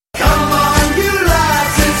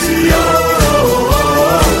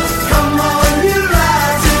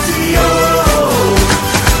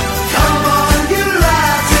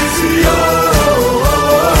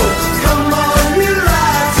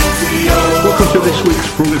this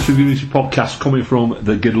week's Progressive Unity podcast coming from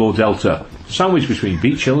the Gidlow Delta, sandwiched between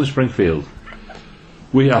Beach Hill and Springfield.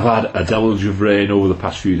 We have had a deluge of rain over the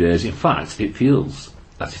past few days. In fact, it feels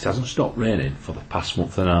that it hasn't stopped raining for the past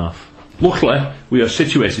month and a half. Luckily, we are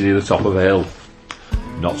situated near the top of a hill.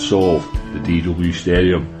 Not so the DW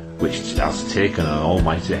Stadium, which has taken an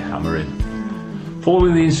almighty hammering.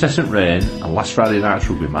 Following the incessant rain and last Friday night's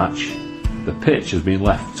rugby match, the pitch has been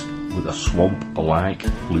left with a swamp-like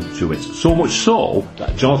look to it. So much so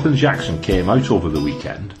that Jonathan Jackson came out over the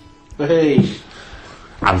weekend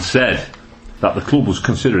and said that the club was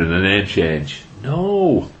considering a name change.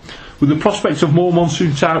 No. With the prospect of more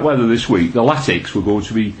monsoon-type weather this week, the Latics were going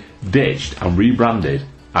to be ditched and rebranded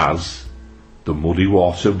as the Muddy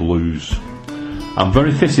Water Blues. And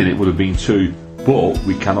very fitting it would have been too, but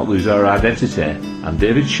we cannot lose our identity, and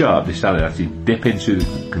David Sharp decided that he'd dip into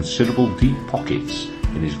the considerable deep pockets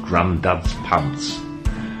in his granddad's pants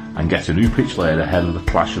and get a new pitch laid ahead of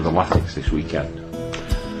the clash of the Latics this weekend.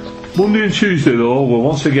 Monday and Tuesday though were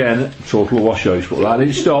once again total washouts, but that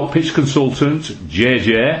didn't stop pitch consultant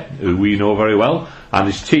JJ, who we know very well, and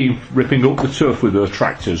his team ripping up the turf with their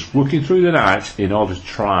tractors, working through the night in order to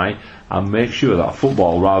try and make sure that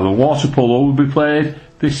football rather than water polo will be played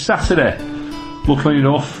this Saturday. Luckily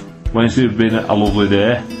enough, Wednesday had been a lovely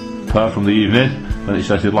day, apart from the evening when it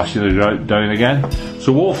started lashing the ground down again.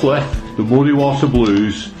 So hopefully the Muddy Water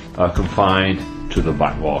Blues are confined to the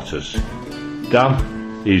backwaters.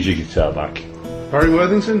 Dan, here's your guitar back. Barry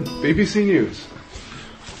Worthington, BBC News.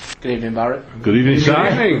 Good evening, Barrett. Good evening, Si.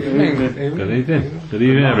 Good evening. Good evening. Good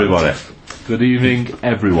evening, everybody. Good evening,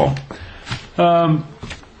 everyone.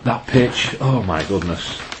 That pitch, oh my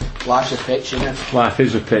goodness. Life's a pitch, isn't it? Life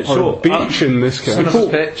is a pitch. Or a beach in this case.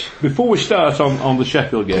 Before we start on the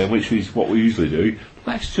Sheffield game, which is what we usually do,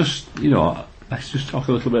 let's just talk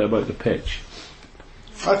a little bit about the pitch.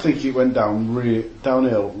 I think it went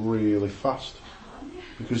downhill really fast,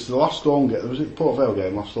 because the last home game, was it Port Vale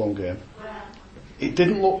game, last home game, it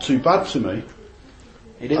didn't look too bad to me.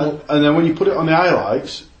 And then when you put it on the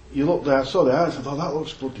highlights, you looked there, saw the highlights, I thought that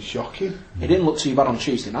looks bloody shocking. It didn't look too bad on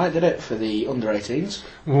Tuesday night, did it, for the under-18s?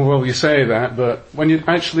 Well, you say that, but when you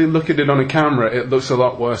actually look at it on a camera, it looks a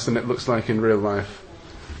lot worse than it looks like in real life.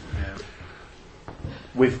 Yeah.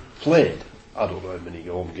 We've played, I don't know how many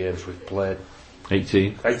home games we've played.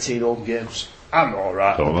 18 home games. I'm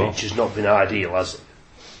alright, the pitch has not been ideal, has it?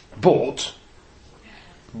 But,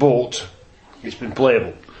 it's been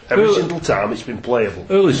playable. Every single time it's been playable.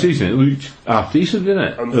 Early season it looked half decent, didn't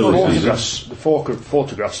it? And the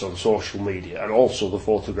photographs on social media, and also the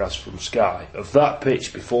photographs from Sky of that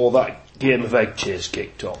pitch before that game of egg chase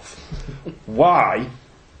kicked off. Why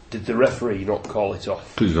did the referee not call it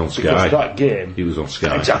off? Because it was on Sky. Because that game, he was on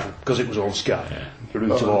Sky. Exactly, because it was on Sky. Yeah. The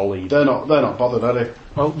root of all evil. They're not bothered, are they?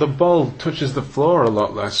 Well, the ball touches the floor a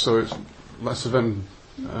lot less, so it's less of an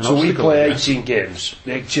so we obstacle, play 18 games,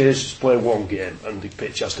 the egg chasers play one game, and the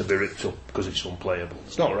pitch has to be ripped up because it's unplayable.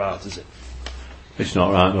 It's not right, is it? It's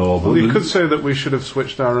not right, no. Well, you could say that we should have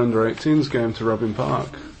switched our under-18s game to Robin Park.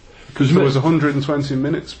 Because there was 120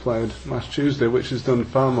 minutes played last Tuesday, which has done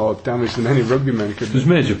far more damage than any rugby man could do. There's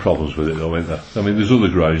major problems with it though, isn't there? I mean, there's other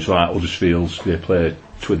grounds like Huddersfield, they play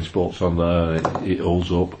twin sports on there, and it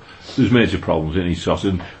holds up. There's major problems in each sort,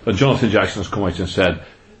 and Jonathan Jackson's come out and said,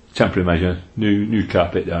 temporary measure, new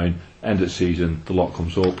carpet down, end of season, the lot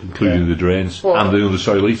comes up, including the drains, and the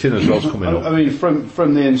undersoil heating as well is coming up. I mean,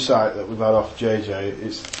 from the insight that we've had off JJ,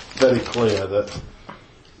 it's very clear that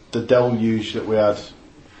the deluge that we had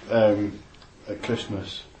at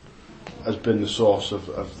Christmas has been the source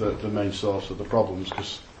of the main source of the problems,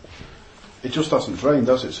 because it just hasn't drained,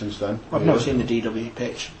 has it, since then? I've not seen the DW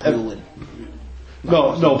pitch pooling.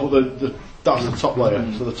 No, but that's the top layer,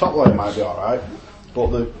 so the top layer might be alright,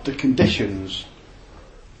 but the conditions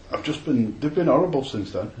have they've been horrible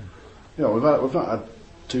since then. You know, we've not had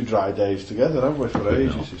 2 dry days together, have we, for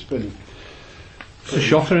ages? It's been... It's a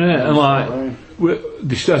shocker, isn't it? And like,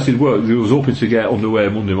 they started work, they was hoping to get underway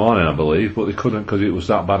Monday morning, I believe, but they couldn't because it was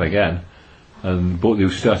that bad again. But they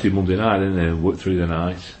started Monday night, didn't they? Worked through the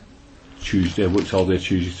night. Tuesday, worked all day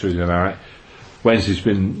Tuesday through the night. Wednesday's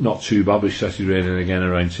been not too bad, but it started raining again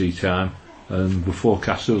around tea time. And we're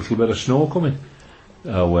forecast a little bit of snow coming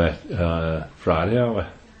Friday, aren't we?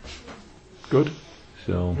 Good.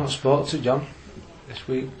 So. Not spoken to John this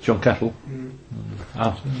week. John Kettle.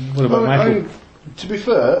 What about Michael? To be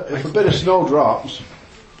fair, if a bit of snow drops,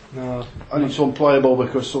 and it's unplayable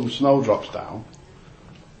because some snow drops down,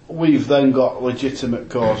 we've then got legitimate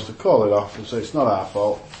cause to call it off and say it's not our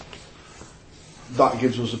fault. That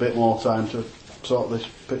gives us a bit more time to sort this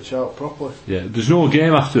pitch out properly. Yeah, there's no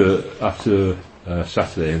game after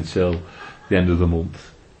Saturday until the end of the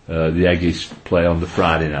month. The Eggies play on the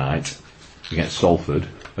Friday night against Salford.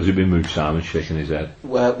 Has it been moved? Simon shaking his head.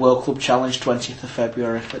 World Club Challenge 20th of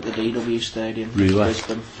February at the DW Stadium. Really?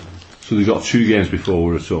 Brisbane. So they've got 2 games before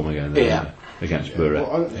we're at home again. Yeah. Against Bury.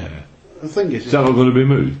 Well, the thing is, Is that not going to be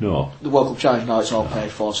moved? No. The World Club Challenge, no, it's all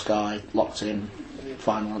paid for, Sky, locked in,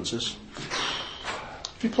 final answers.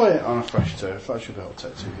 if you play it on a fresh turf, that should be able to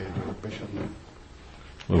take 2 games of rugby, shouldn't it?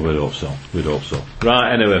 Well, we'd hope so. We'd hope so.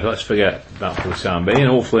 Right, anyway, let's forget that for the time being.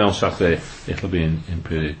 Hopefully on Saturday it'll be in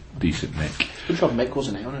pretty decent nick. Good job Mick,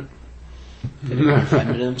 wasn't he, on it? He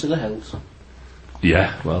defended them to the hills.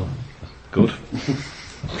 Yeah, well, good.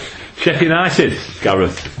 Sheffield United,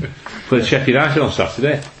 Gareth. Played Sheffield United on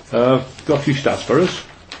Saturday. Got a few stats for us.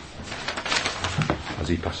 As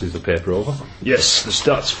he passes the paper over. Yes, the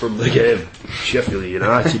stats from the game. Sheffield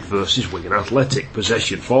United versus Wigan Athletic.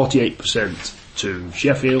 Possession 48% to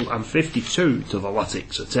Sheffield and 52 to the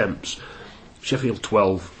Latics attempts. Sheffield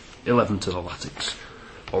 12, 11 to the Latics.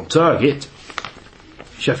 On target,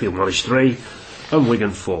 Sheffield managed 3 and Wigan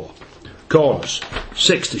 4. Corners,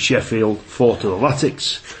 6 to Sheffield, 4 to the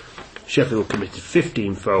Latics. Sheffield committed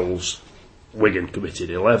 15 fouls, Wigan committed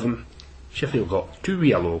 11. Sheffield got 2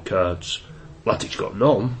 yellow cards, Latics got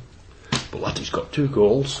none, but Latics got 2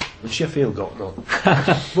 goals and Sheffield got none.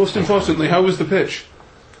 Most importantly, how was the pitch?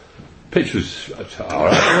 Pitch was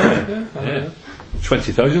alright. Yeah.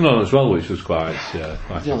 20,000 on as well, which was quite The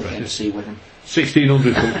only game to impressive. see Wigan.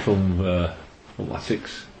 1,600 from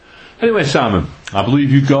Latics. Anyway, Simon, I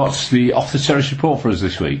believe you got the off the terrace report for us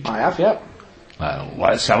this week. I have, yep. Well,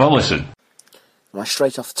 let's have a listen. My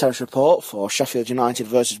straight off the terrace report for Sheffield United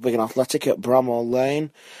versus Wigan Athletic at Bramall Lane.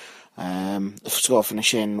 The score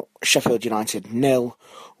finishing Sheffield United 0,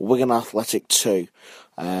 Wigan Athletic 2.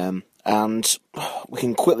 And we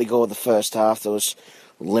can quickly go with the first half. There was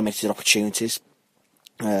limited opportunities,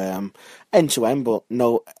 end to end, but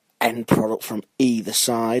no end product from either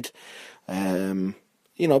side.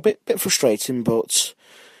 A bit frustrating, but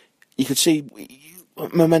you could see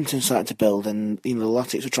momentum starting to build, and the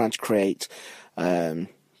Latics were trying to create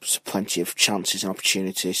plenty of chances and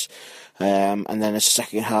opportunities. And then as the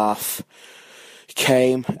second half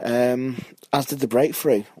came, as did the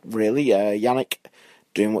breakthrough, really. Yannick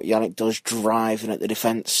doing what Yannick does, driving at the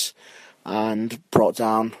defence, and brought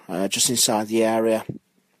down, just inside the area,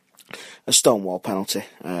 a stonewall penalty,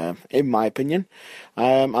 in my opinion.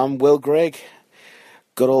 And Will Grigg,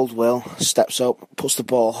 good old Will, steps up, puts the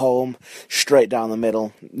ball home, straight down the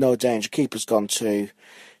middle, no danger. Keeper's gone to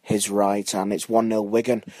his right, and it's 1-0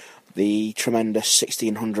 Wigan. The tremendous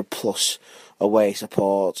 1,600 plus away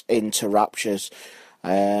support into raptures.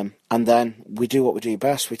 And then we do what we do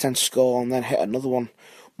best. We tend to score and then hit another one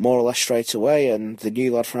more or less straight away. And the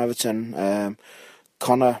new lad from Everton,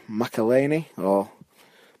 Connor McAleny, or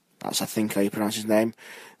that's I think how you pronounce his name,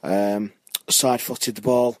 side-footed the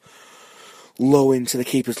ball low into the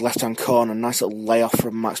keeper's left-hand corner. Nice little layoff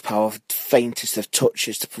from Max Power, faintest of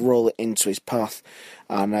touches to roll it into his path,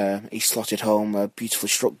 and he slotted home a beautifully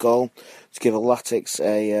struck goal to give the Latics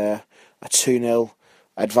a 2-0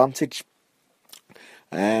 advantage.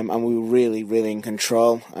 And we were really, really in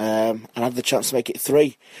control, and had the chance to make it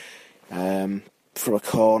 3 from a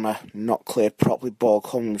corner, not cleared properly. Ball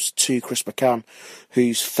comes to Chris McCann,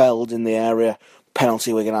 who's felled in the area.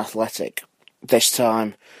 Penalty Wigan Athletic. This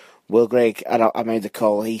time, Will Grigg, I made the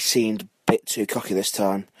call. He seemed a bit too cocky this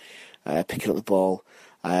time, picking up the ball,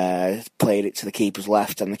 played it to the keeper's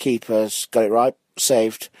left, and the keeper's got it right,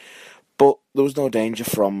 saved. But there was no danger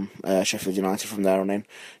from Sheffield United from there on in.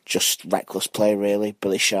 Just reckless play, really.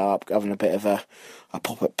 Billy Sharp having a bit of a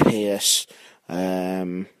pop at Pearce.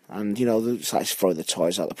 And, it's like throwing the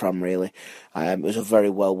toys out the pram, really. It was a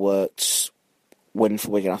very well-worked win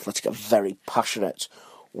for Wigan Athletic, a very passionate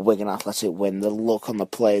Wigan Athletic win. The look on the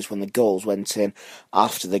players when the goals went in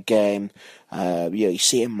after the game, you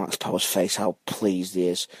see in Max Power's face how pleased he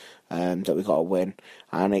is that we got a win.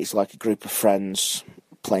 And it's like a group of friends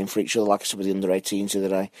playing for each other, like I said with the under-18s the other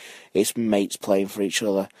day. It's mates playing for each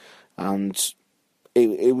other, and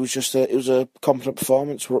it was a competent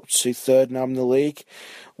performance. We're up to 3rd now in the league.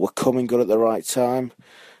 We're coming good at the right time.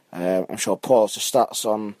 I'm sure I'll pause the stats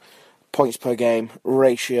on points per game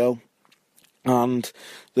ratio, and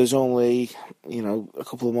there's only a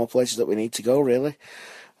couple of more places that we need to go, really.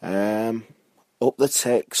 Up the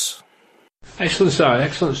ticks. Excellent side,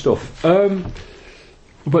 excellent stuff.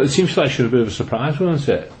 But the team selection was a bit of a surprise, wasn't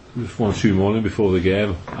it? Just 1-2 morning before the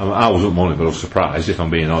game. I wasn't morning, but I was surprised, if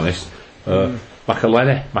I'm being honest.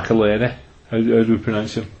 Makalele, how do we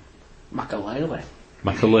pronounce him? Makalele.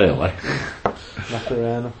 Makalele.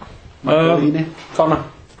 Macarena. Connor.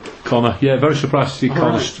 Connor. Yeah, very surprised to see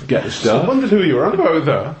Connor get the I start. wondered who you were on about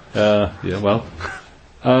there. Yeah, well.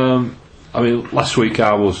 I mean, last week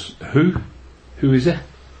I was... Who is he?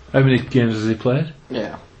 How many games has he played?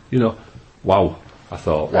 Yeah. You know, wow. I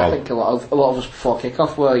thought, wow. I think a lot of us before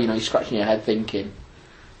kick-off were, you're scratching your head thinking,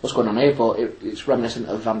 what's going on here? But it's reminiscent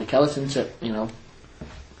of Van de Kellet, isn't it?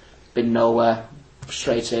 Been nowhere,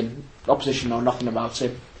 straight in, opposition know nothing about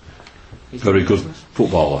him. He's Very good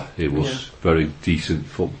footballer. He was very decent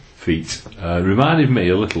feet. Reminded me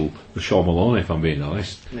a little of Sean Maloney, if I'm being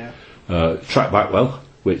honest. Yeah. Tracked back well,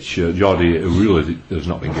 which Jordi really has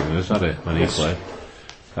not been given us, had he, when he played.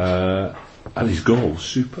 And his goal was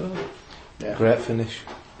superb. Yeah. Great finish.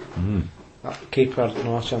 That keeper had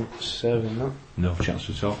no chance serving that. No chance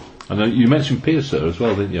at all. And you mentioned Pearce there as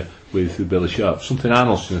well, didn't you, with Billy Sharp. Something I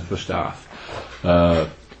noticed in the first half.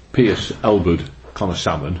 Pearce elbowed Connor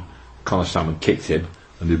Salmon. Connor Salmon kicked him,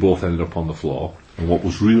 and they both ended up on the floor. And what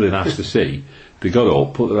was really nice to see, they got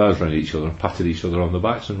up, put their arms around each other, and patted each other on the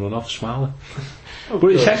backs and run off smiling. But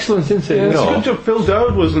it's excellent, isn't it? Yeah, it's a good job Phil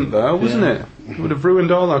Dowd wasn't there, wasn't it? It would have ruined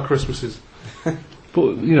all our Christmases.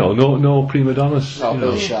 But no prima donnas.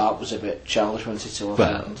 Billy Sharp was a bit childish, wasn't he, towards the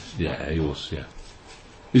Well, end? yeah, he was. Yeah,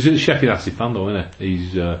 he's a Sheffield United fan, though, isn't he?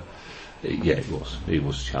 He's he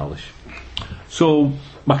was childish. So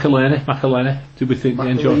McElhenney, did we think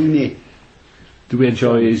Macaroni. Did we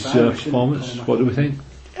enjoy his performance? What do we think?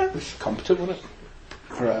 Yeah, it was competent, wasn't it?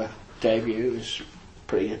 For a debut, it was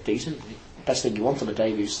pretty decent. Best thing you want on a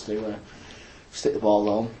debut is to stick the ball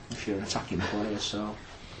on if you're an attacking player. So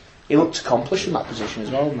he looked accomplished in that position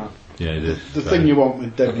as well, didn't he? Yeah, he did. The thing you want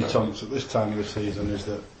with debutants at this time of the season is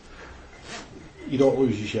that you don't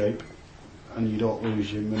lose your shape and you don't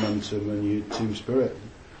lose your momentum and your team spirit,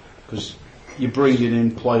 because you're bringing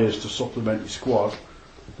in players to supplement your squad.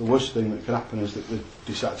 The worst thing that can happen is that they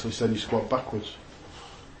decide to send your squad backwards.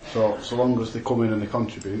 So long as they come in and they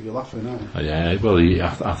contribute, you're laughing, aren't you? Yeah, well,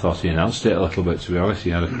 I thought he announced it a little bit, to be honest. He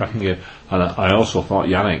had a cracking game. And I also thought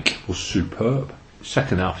Yannick was superb.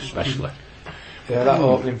 Second half especially. Yeah, that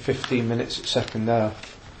opening 15 minutes at second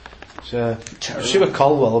half. So, Stuart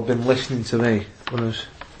Colwell had been listening to me when I was,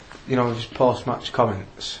 with his post-match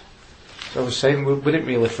comments. So I was saying we didn't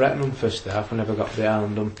really threaten them first half. We never got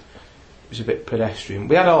behind them. It was a bit pedestrian.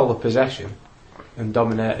 We had all the possession and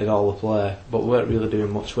dominated all the play, but we weren't really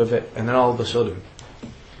doing much with it. And then all of a sudden,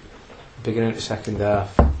 beginning of the second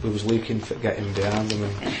half, we was leaking for getting behind them,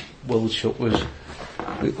 and Wildschutt was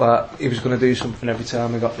like he was going to do something every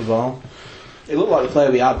time he got the ball. It looked like the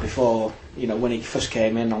player we had before, when he first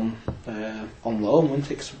came in on loan,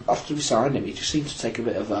 wasn't it? 'Cause after we signed him, he just seemed to take a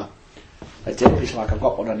bit of a dip. He's like, I've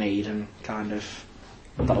got what I need, and kind of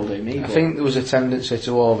that'll do me. I think there was a tendency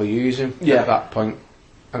to overuse him at that point,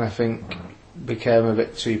 and I think became a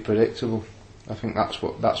bit too predictable. I think that's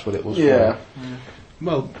what it was. Yeah.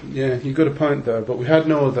 Well, yeah, you got a point there, but we had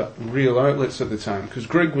no other real outlets at the time, because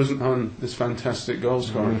Grigg wasn't on this fantastic goal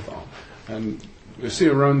scoring form, and we see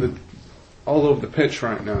around all over the pitch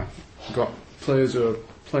right now, we've got players who are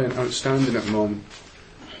playing outstanding at the moment.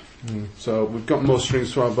 So we've got more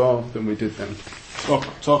strings to our bow than we did then.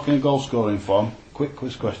 Talking of goal scoring form, quick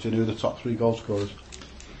quiz question: who are the top 3 goal scorers?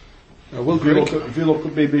 Will If you Grigg, look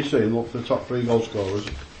at BBC and look for the top 3 goal scorers.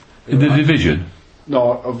 In the division?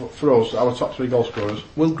 No, for us, our top 3 goal scorers.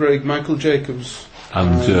 Will Grigg, Michael Jacobs,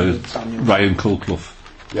 And Ryan Culclough.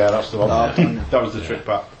 Yeah, that's the one. That was the trick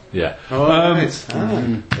back. Yeah. right.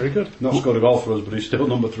 Very good. Not scored a goal for us, but he's still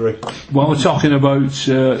number 3. While we're talking about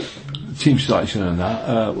team selection and that,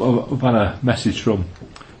 I've had a message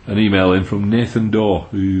an email in from Nathan Dorr,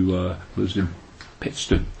 who lives in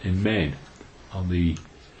Pittston in Maine, on the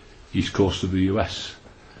east coast of the US,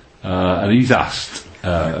 and he's asked,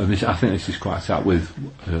 and I think this is quite apt with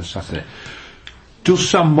Saturday, does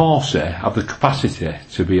Sam Morsey have the capacity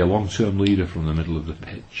to be a long-term leader from the middle of the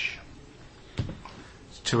pitch?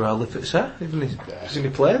 Too early for that, hasn't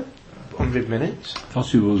he played 100 minutes? I thought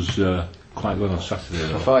he was quite good on Saturday,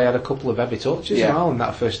 though. I thought he had a couple of heavy touches as well in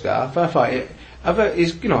that first half. I thought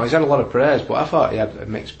he's had a lot of praise, but I thought he had a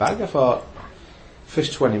mixed bag. I thought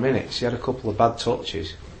first 20 minutes he had a couple of bad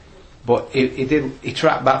touches, but he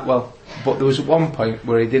tracked back well. But there was one point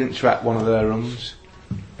where he didn't track one of their runs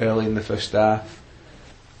early in the first half.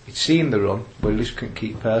 He'd seen the run, but he just couldn't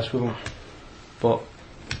keep pace with them. But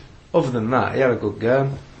other than that, he had a good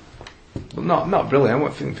game. But not brilliant. I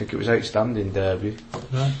wouldn't think it was outstanding debut.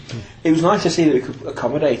 It was nice to see that we could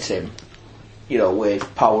accommodate him,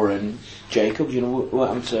 with Power and Jacobs. We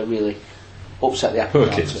weren't having to really upset the apple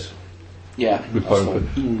cart. Perkins. Yeah.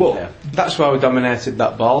 But That's why we dominated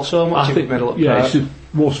that ball so much I in think, the middle of it's the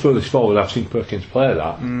most furthest forward I've seen Perkins play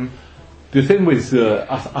that. The thing with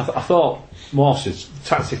I thought Morse's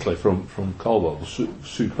tactically from Caldwell was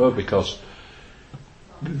superb, because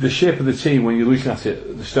the shape of the team, when you're looking at it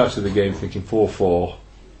at the start of the game, thinking 4-4,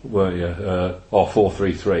 weren't you, or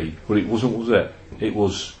 4-3-3, but it wasn't, was it? It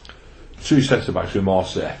was two centre backs with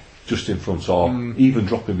Morse just in front, or even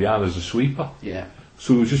dropping behind as a sweeper. Yeah.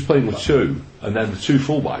 So we were just playing with two, and then the two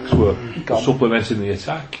full-backs were supplementing the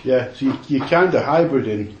attack. Yeah, so you kind of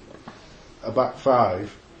hybriding a back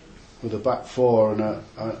five with a back four and a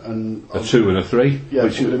two and a three. Yeah,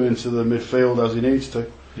 put him into the midfield as he needs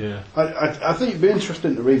to. Yeah. I think it'd be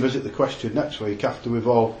interesting to revisit the question next week after we've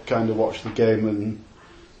all kind of watched the game and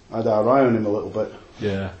had our eye on him a little bit.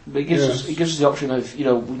 Yeah. But it gives us the option of,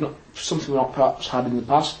 we've not something we've not perhaps had in the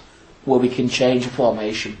past, where we can change the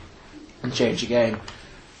formation and change the game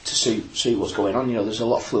to suit what's going on. There's a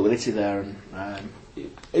lot of fluidity there, and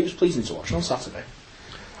it was pleasing to watch on Saturday.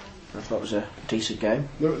 I thought it was a decent game.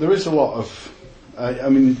 There is a lot of, I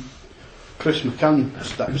mean, Chris McCann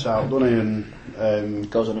steps out, doesn't he, and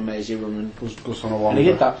goes on a mazy run and goes on a long. And he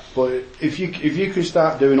did that. But if you can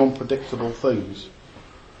start doing unpredictable things,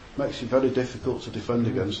 it makes it very difficult to defend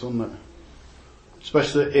against, doesn't it?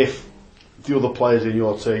 Especially if the other players in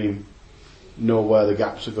your team know where the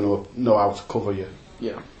gaps are going to know how to cover you.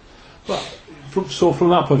 Yeah. Well, from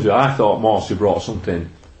that point of view, I thought Morsey brought something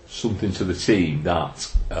to the team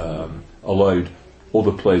that allowed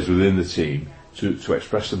other players within the team to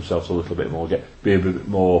express themselves a little bit more, be a bit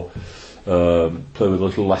more, play with a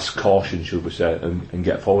little less caution, should we say, and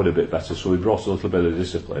get forward a bit better. So he brought a little bit of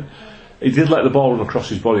discipline. He did let the ball run across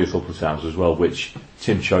his body a couple of times as well, which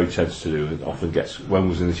Tim Chow tends to do, and often gets, when he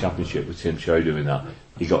was in the Championship with Tim Chow doing that,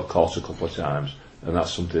 he got caught a couple of times, and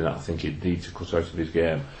that's something that I think he'd need to cut out of his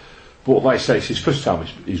game. But like I say, it's his first time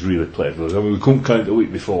he's really played with us. I mean, we couldn't count the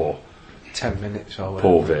week before. 10 minutes or whatever.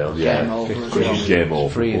 Port Vale, yeah. Game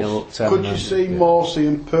over. 3-0 up 10. Could you see Morsey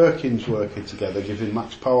and Perkins working together, giving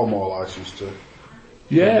Max Power more licence to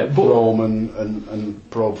roam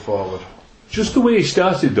and probe forward? Just the way he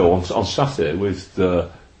started though on Saturday, with the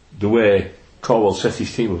way Caldwell set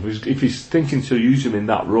his team up, if he's thinking to use him in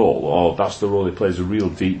that role, or that's the role he plays, a real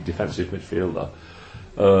deep defensive midfielder,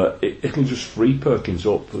 it'll just free Perkins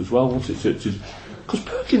up as well, won't it? Because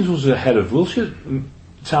Perkins was ahead of Wilshere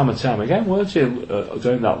time and time again, weren't he,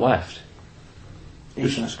 down that left?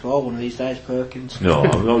 He's going to score one of these days, Perkins. No,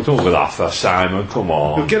 don't go with that for Simon, come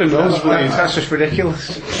on. You'll get a nosebleed. That's just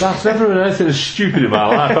ridiculous. I've never heard anything as stupid in my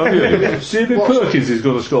life, have you? Stephen Perkins is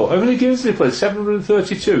going to score. How many games has he played?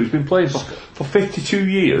 732. He's been playing for 52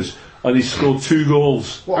 years, and he's scored 2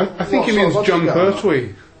 goals. I think he means John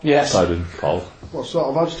Pertwee. Yes. Pardon, Paul. What sort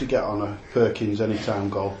of odds to get on a Perkins anytime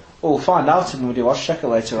goal? We'll find out when we do watch checker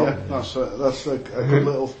later on. Yeah, that's a good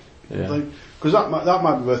little thing. Because that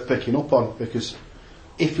might be worth picking up on, because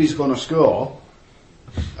if he's going to score,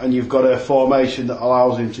 and you've got a formation that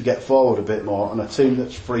allows him to get forward a bit more, and a team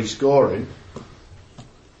that's free scoring,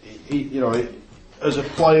 as a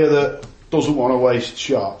player that doesn't want to waste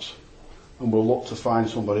shots and will look to find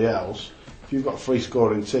somebody else, if you've got a free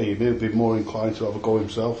scoring team, he'll be more inclined to have a go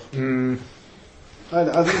himself. I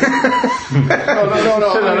think.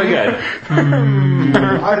 No. Say that again.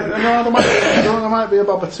 There might be a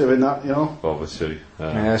bob or two in that, Bob or two.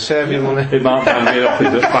 Save your money. It might hang off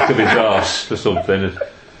the back of his arse or something.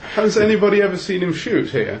 Has anybody ever seen him shoot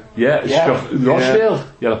here? Yeah. Rochdale.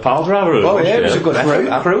 You had a pile driver. Oh yeah, it was a good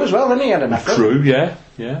effort. Crew as well, didn't he? He had an effort. Crew, yeah.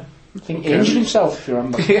 I think he injured himself, if you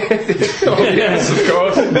remember. Yes, of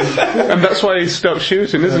course. And that's why he stopped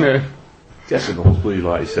shooting, isn't it? Guess I don't believe,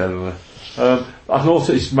 like you said. I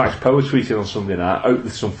noticed Max Power tweeted on Sunday night, out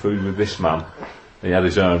with some food with this man. He had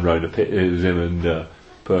his arm round a pit. It was him and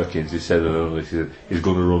Perkins. He said he's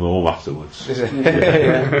going to run home afterwards. Is it?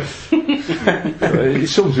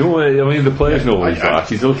 It's something. I mean, the players know what he's like.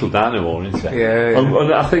 He's a little dynamo, isn't he? Yeah.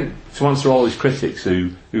 And I think to answer all his critics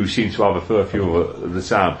who seem to have a fair few at the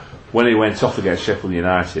time, when he went off against Sheffield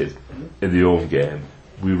United in the home game,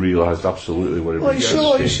 we realised absolutely what it was.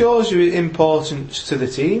 It shows you importance to the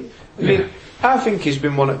team. I mean, I think he's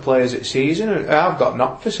been one of the players at season, and I've got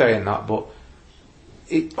knocked for saying that, but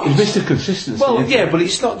he's Mr. Consistency. Well, yeah, but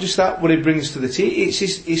it's not just that what he brings to the team. It's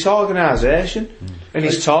his organisation, and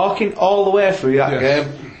he's talking all the way through that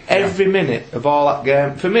game, every minute of all that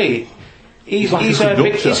game. For me, he's our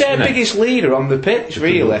biggest leader on the pitch,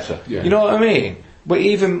 really. You know what I mean? But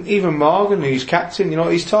even Morgan, who's captain,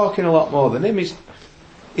 he's talking a lot more than him.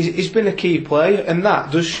 He's been a key player, and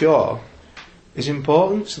that does show his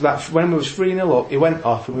importance. That when we was 3-0 up, he went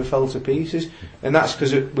off and we fell to pieces, and that's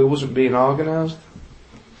because we wasn't being organised.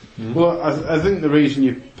 Well, I think the reason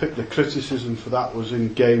you picked the criticism for that was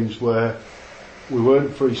in games where we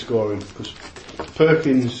weren't free scoring because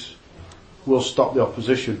Perkins will stop the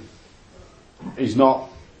opposition. He's not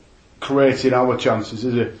creating our chances,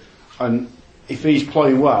 is he? And if he's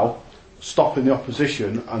playing well, stopping the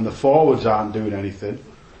opposition, and the forwards aren't doing anything,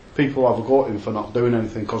 people have a go at him for not doing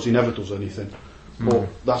anything because he never does anything. But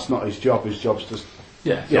that's not his job. His job's just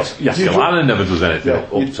Yes, Galana never does anything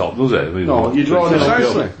up top, does it? I mean, no, you draw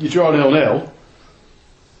Precisely. 0-0. You draw 0-0,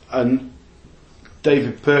 and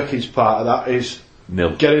David Perkins' part of that is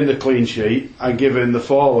nil. getting the clean sheet and giving the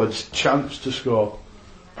forwards chance to score.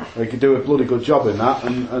 He could do a bloody good job in that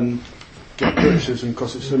and get criticism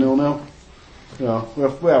because it's a 0-0. You know,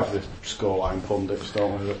 we have the scoreline pundits,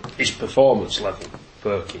 don't we? His performance level,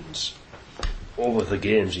 Perkins, over the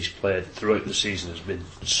games he's played throughout the season has been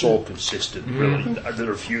so consistent, brilliant. And there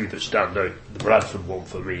are a few that stand out. The Bradford one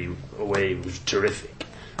for me away was terrific.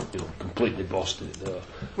 You know, completely bossed it there.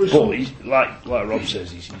 But he's, like Rob says,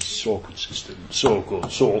 he's so consistent, so good,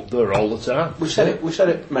 so up there all the time. We've said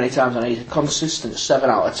it many times, and he's a consistent 7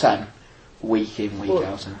 out of 10, week in, week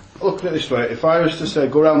out. Look at it this way: if I was to say,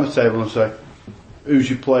 go around the table and say, who's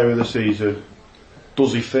your player of the season?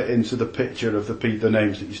 Does he fit into the picture of the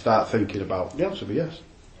names that you start thinking about? The answer would be yes.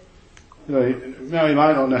 You know, he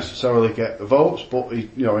might not necessarily get the votes, but he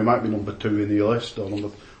might be number 2 in the list,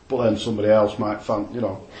 but then somebody else might find,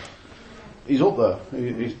 he's up there.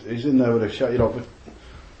 He's in there with a shot. But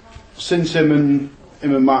since him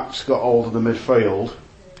and Max got hold of the midfield,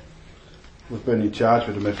 we've been in charge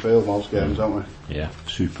with the midfield most games, haven't we? Yeah,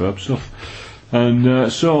 superb stuff.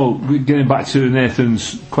 And so, getting back to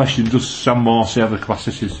Nathan's question, does Sam Morsey have the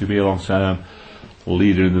capacity to be alongside a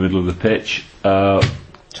leader in the middle of the pitch?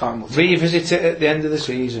 Time will tell. Revisit it at the end of the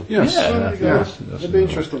season. Yes. It'll be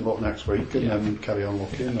interesting look next week and then carry on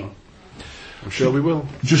looking. I'm sure we will.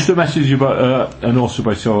 Just a message about, and also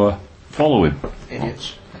about our following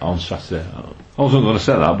Idiots. on Saturday. I wasn't going to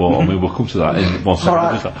say that, but I mean, we'll come to that in 1 second.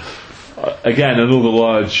 Alright. Again, another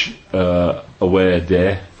large away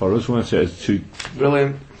day for us, won't it? It's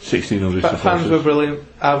Brilliant. 1,600 Fans were supporters. brilliant.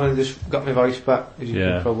 Alvin just got my voice back, as you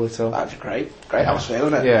Yeah. can probably tell. That's great atmosphere,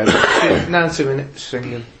 isn't it? Yeah, 90 minutes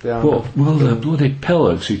singing. But will the bloody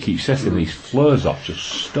pillars who keep setting these flares off just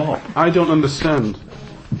stop? I don't understand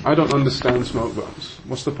smoke bombs.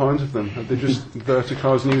 What's the point of them? Are they just there to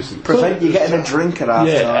cause nuisance? Prevent you getting a drink at half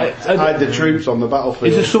time. Hide the troops on the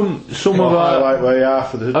battlefield. Is there some of our highlight where you are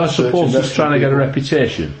for the supporters trying to get a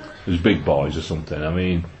reputation as big boys or something? I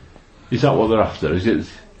mean, is that what they're after? Is it?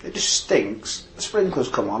 It just stinks. The sprinklers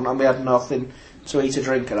come on and we had nothing to eat or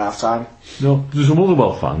drink at half time. No, there's a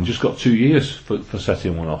Motherwell fan just got 2 years for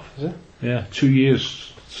setting one off. Is it? Yeah, 2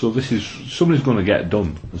 years. So this is somebody's going to get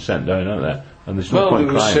done and sent down, aren't they? And there's no point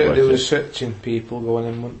crying about they were it. searching people going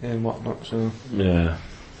in and whatnot, so... Yeah.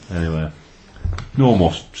 Anyway, no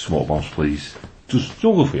more smoke bombs, please. Just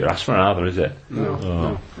don't go for your ass for another, is it?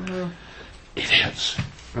 No. Idiots.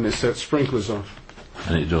 And it sets sprinklers off.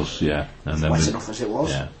 And it does, yeah. And then Wet enough as it was.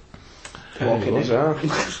 yeah. Walking It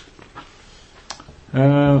was,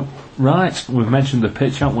 in. Right, we've mentioned the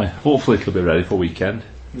pitch, haven't we? Hopefully it'll be ready for weekend.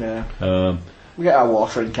 Yeah. We get our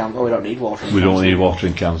watering can. Oh, we don't need watering cans. We don't need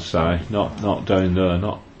watering cans, sorry. Not down there,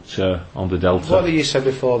 not on the Delta. What did you say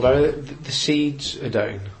before, Barry? The seeds are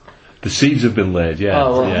down. The seeds have been laid, yeah.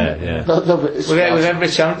 Oh, well. Yeah. No, but it's With every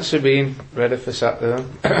chance of being ready for Saturday.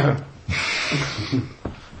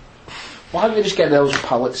 why don't we just get those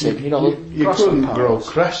pallets in? You grass couldn't and grow pallets.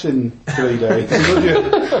 cress in 3 days, could you?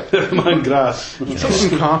 Never mind grass. Put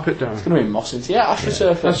some carpet down. It's going to be moss into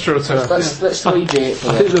astroturf. That's true, turf. Let's 3G it for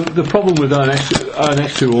I this. think the problem with our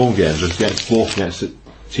next two home games is both against the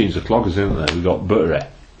teams of cloggers, isn't there? We've got Buttery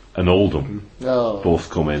and Oldham Oh. both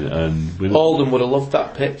coming, and we Oldham would have loved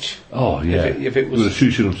that pitch. oh yeah, if it was- we would have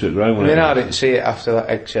shooted them to the ground. I mean, I didn't see it after that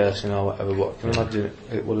egg chasing or whatever, but I can imagine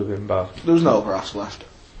it would have been bad. There was no grass left.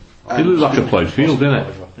 It looked like a played field, didn't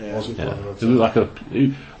it? Yeah. Wasn't Yeah. clever. It looked like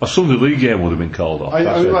a Sunday League game would have been called off. I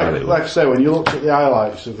That's mean, how bad it like I was. say, when you looked at the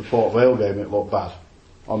highlights of the Port Vale game, it looked bad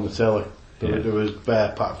on the telly. Yeah. There was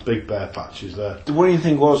big bare patches there. The worrying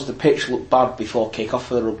thing was the pitch looked bad before kick-off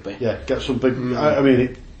for the rugby. Yeah, get some big. I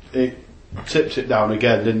mean, it tips it down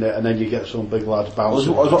again, didn't it? And then you get some big lads I was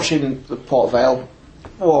bouncing. watching the Port Vale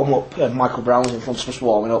warm up, and Michael Brown was in front of us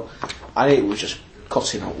warming up, and it was just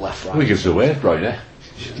cutting up left, right. We give us a wave, right? Eh?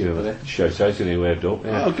 Just give him a shout out and he waved up.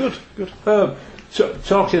 Yeah. Oh, good. So,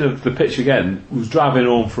 talking of the pitch again, we was driving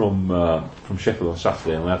home from Sheffield on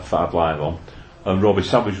Saturday and we had Fad Live on, and Robbie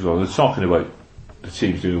Savage was on. They were talking about the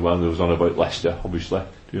teams doing well, and there was on about Leicester, obviously,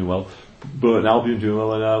 doing well. Burton Albion doing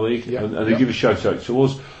well in our league, and they give a shout out to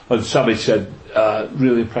us. And Savage said,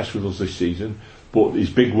 really impressed with us this season, but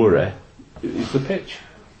his big worry is the pitch.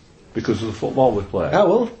 because of the football we play. Oh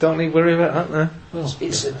well, don't need to worry about that now.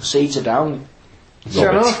 It's seats are down.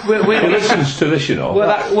 So no, He listens to this, you know. we're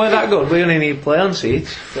that good. We only need to play on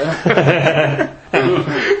seats.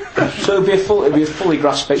 So it'd be a fully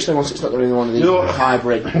grass pitch then once it's not going to be one of these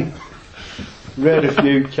hybrid. Raid a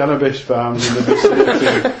few cannabis farms in the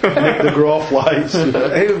vicinity, make the growth lights.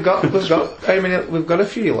 Hey, we've got we've got a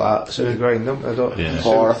few lights in the ground, haven't we? I don't- Yeah.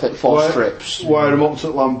 Four strips. Wire them up to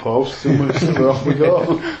lampposts and we're off we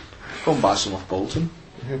go. Go and buy some off Bolton.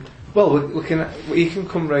 Well, you can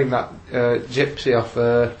come round that gypsy off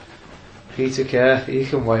Peter Kerr. You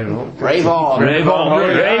can wire him up. Rave on. Rave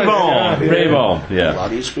on. Yeah. How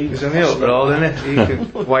do you speak? He's on the up road, isn't it? You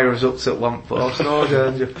can wire us up to the lamppost. No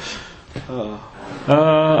danger.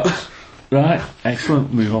 Right,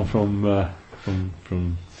 excellent. Move on from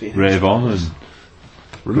Rave on and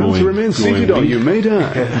Remember to remain seated or you may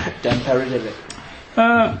die. Dan Perry did it.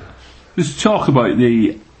 there's talk about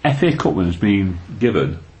the FA Cup winners being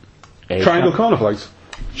given a Triangle corner flags.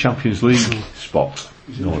 Champions League spot,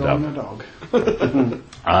 no doubt. A dog.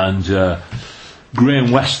 And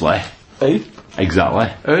Graham Wesley, exactly,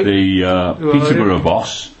 Hey. the Peterborough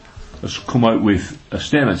boss, has come out with a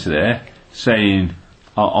statement today saying,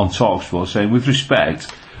 on TalkSport, saying, with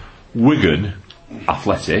respect, Wigan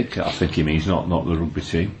Athletic, I think he means not the rugby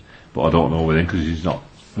team, but I don't know with him because he's not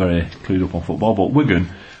very clued up on football, but Wigan,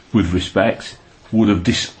 with respect, would have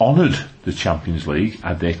dishonoured the Champions League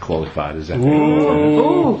had they qualified as FA Cup.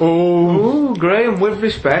 Ooh, Graham, with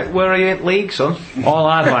respect, where he ain't league, son. All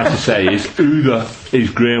I'd like to say is, who is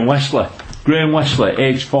Graham Wesley? Graham Wesley,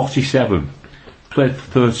 aged 47, played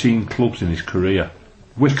for 13 clubs in his career.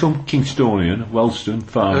 Wickham, Kingstonian, Wellston,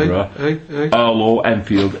 Farnborough, Arlo,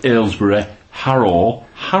 Enfield, Aylesbury, Harrow,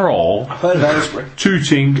 Heard of Aylesbury.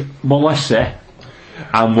 Tooting, Molesey,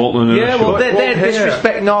 and Walton and Yeah, well, Ashford. they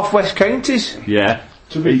disrespect North West counties. Yeah.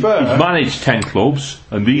 To be fair, He's managed 10 clubs,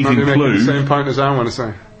 and these Maybe making the include same point as I want to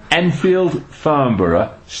say. Enfield,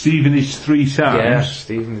 Farnborough, Stevenage 3 times,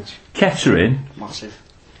 Stevenage. Kettering, Massive.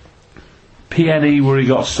 PNE where he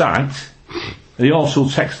got sacked, and he also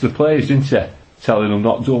texted the players, didn't he, telling them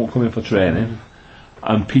don't come in for training,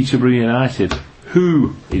 and Peterborough United.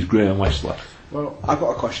 Who is Graham Wesley? well, I've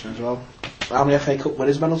got a question as well. How many FA Cup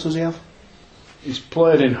winners medals does he have? he's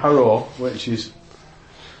played in Harrow, which is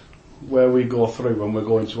where we go through when we're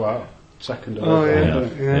going to our second Oh,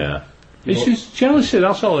 level. yeah. It's just jealousy,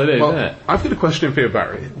 that's all it is, isn't it? I've got a question for you,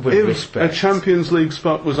 Barry. With if respect. a Champions League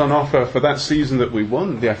spot was on offer for that season that we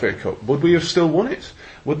won the FA Cup, would we have still won it?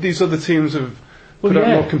 Would these other teams have put out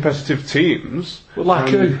more competitive teams? Well, like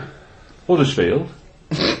Huddersfield,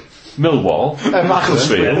 Millwall,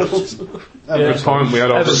 Macclesfield, Good point, we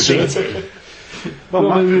had Everton.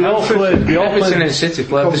 Well, we all played. Everton and City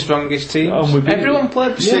played the strongest teams. And we beat Everyone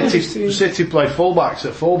played the strongest teams. City played fullbacks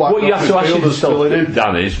at fullback. What you have to ask midfielders yourself, filling in.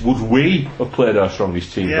 Dan, is would we have played our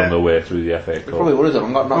strongest teams Yeah. on the way through the FA Cup? Probably would have done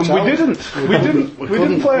and got knocked And out. we didn't. We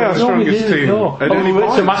didn't play our No, we strongest didn't, team no. at And any we went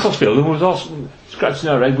to point. Macclesfield and we was all scratching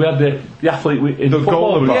our head. We had the athlete in The football.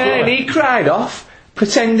 goal who was Yeah, and there. he cried off,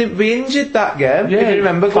 pretending to be injured that game. Yeah, If you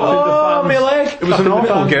remember, clapping the oh, my fans. leg. It was an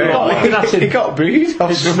awful game. Looking at He him. got booed.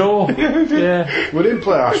 It's snow. Yeah. We didn't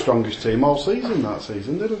play our strongest team all season that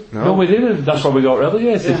season, did we? No, we didn't. That's why we got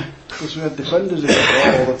relegated. Yeah, because we had defenders in the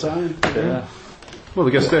ball all the time. Yeah. Well, I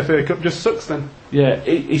guess the FA Cup just sucks then. Yeah,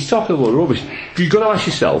 he's talking about rubbish. You've got to ask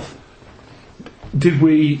yourself, did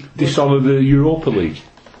we dishonour the Europa League?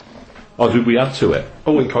 Or did we add to it?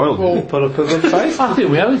 Owen Coyle. Well, Put up a good fight. I think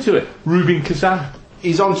we added to it. Rubin Kazan.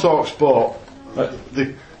 he's on TalkSport.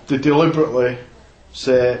 They deliberately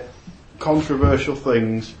say controversial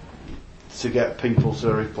things to get people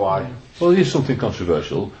to reply. Well, here's something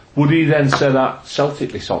controversial. Would he then say that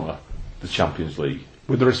Celtic dishonour the Champions League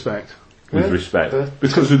With respect. with respect?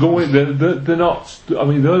 Because they're going, they're not, I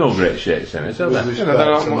mean, they're no great shakes in it, are With they? respect, they're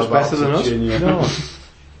not I'm much about better to than us. chin you. No.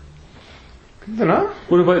 I don't know.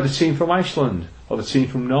 What about the team from Iceland? Or the team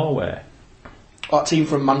from Norway? That team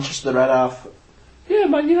from Manchester, the Red Half. Yeah,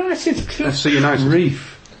 Man United. FC United.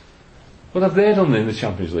 Reef. What have they done in the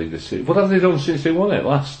Champions League this season? What have they done since they won it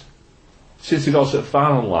last? Since they got to the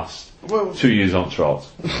final last? Well, 2 years on trot.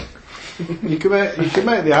 you can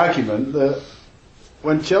make the argument that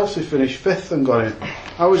when Chelsea finished fifth and got in,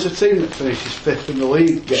 how was a team that finishes fifth in the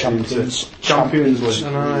league getting Champions. into Champions League?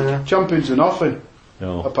 I know, yeah. Champions are nothing,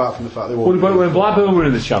 No. apart from the fact they What won. about when Blackburn were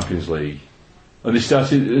in the Champions League? And they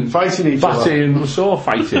started Fighting each Batty other. and Rousseau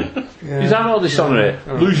fighting. Is that not dishonour it?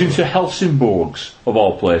 Losing to Helsingborgs, of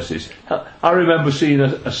all places. I remember seeing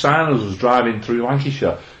a sign as I was driving through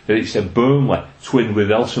Lancashire, and it said Burnley, twinned with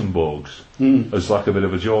Helsingborgs, as like a bit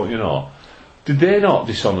of a joke, you know. Did they not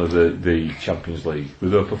dishonour the Champions League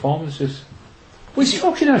with their performances? Well, he's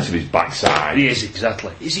fucking out of his backside. It is,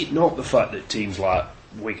 exactly. Is it not the fact that teams like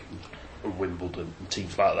Wigan and Wimbledon and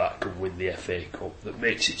teams like that can win the FA Cup that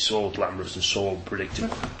makes it so glamorous and so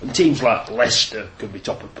unpredictable? And teams like Leicester can be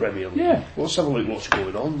top of Premier League. Yeah. Let's have a look what's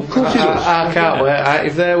going on. I can't wait.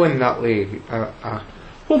 If they win that league,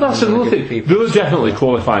 Well, that's I'm another gonna thing. give people They're definitely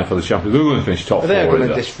qualifying for the Champions League. They're going to finish top they're 4. going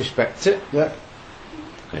to aren't they? disrespect it. Yeah.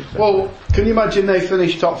 Exactly. Well, can you imagine they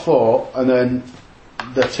finish top 4 and then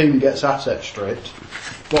the team gets asset stripped?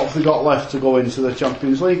 What have they got left to go into the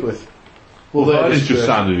Champions League with? Well, they're he's just uh,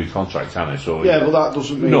 signed a new contract, hasn't he? So Yeah, but that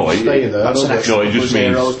doesn't mean No, he's it- staying there. that's does an it? extra no, it just couple of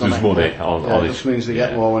means zeros, there's doesn't it? money on Yeah, it his. just means they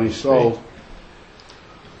get more when he's sold.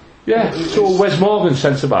 Yeah. So Wes Morgan,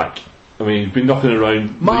 centre back. I mean, he's been knocking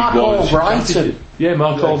around. Mark league goals. Albrighton. Yeah,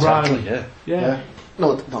 Mark Albrighton. Exactly, yeah. Yeah. Yeah.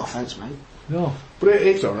 No offence, mate. No. But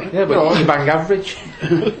it's alright. Yeah, but you bang average.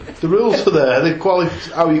 The rules are there.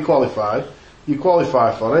 How you qualify. You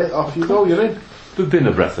qualify for it. Off you go. You're in. They've been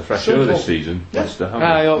a breath of fresh air Simple. this season. Yeah. Leicester, haven't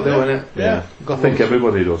I they? hope they win it. Yeah. I think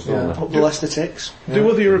everybody does, don't they? Up the Leicester ticks. Do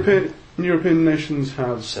other European nations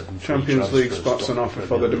have 7 free Champions League transfers, spots on top offer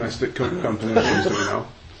for the domestic competitions? Do we know?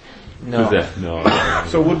 No. Do they? No.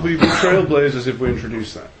 So would we be trailblazers if we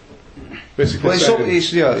introduced that? Basically, Well,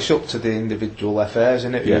 saying- it's up to the individual affairs,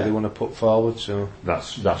 isn't it? Yeah. Who they want to put forward. So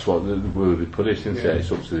That's what where they put it, isn't it?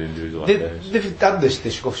 It's up to the individual they, affairs. they've had this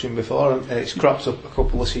discussion before, and it's cropped up a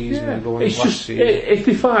couple of seasons ago. And It's last just season. if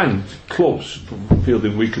they find clubs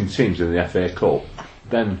fielding weakened teams in the FA Cup,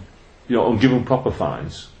 then and give them proper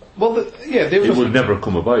fines, Well, there it was would never have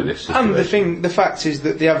come about this situation. and the fact is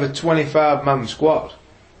that they have a 25-man squad.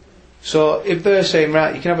 So if they're saying,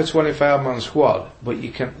 right, you can have a 25-man squad, but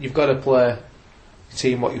you've got to play a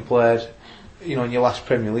team what you played, in your last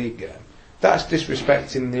Premier League game. That's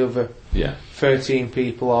disrespecting the other Yeah. 13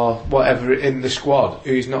 people or whatever in the squad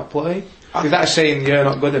who's not playing. That's saying you're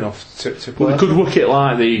not good enough to play. Well, they could work it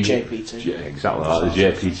like the JPT. Yeah, exactly like the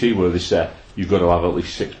JPT, where they say you've got to have at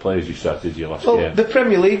least 6 players you started your last Well, game. the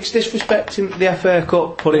Premier League's disrespecting the FA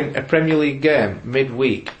Cup, putting a Premier League game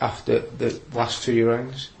midweek after the last 2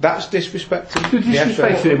 rounds. That's disrespecting They the FA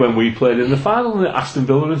disrespected Cup. it when we played in the final, and Aston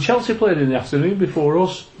Villa and Chelsea played in the afternoon before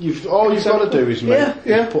us. All you've got to do is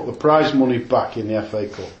Yeah. put the prize money back in the FA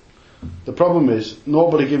Cup. The problem is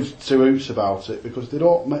nobody gives 2 hoots about it because they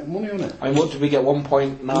don't make money on it. I mean, what did we get?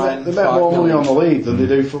 1.9. They make more money on the league than they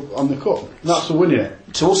do on the cup. That's the winning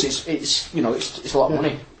it. To us, it's a lot of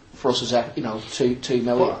money for us as a 2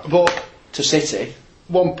 million But to City.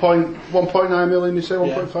 1.9 million, you say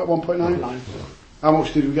 1.5, Yeah. 1.9. How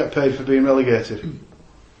much did we get paid for being relegated?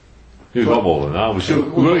 You've got more than that. We're Well,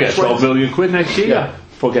 going to get 12 million quid next year Yeah.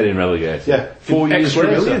 for getting relegated. Yeah, 4 years Extra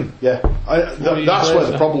later. million. Yeah, years that's where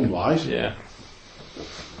later. the problem lies. Yeah.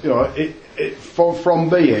 From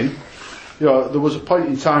being, there was a point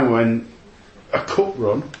in time when a cup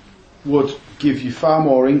run would give you far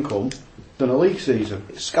more income than a league season.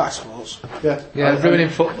 It's Sky Sports. Yeah, Yeah, ruining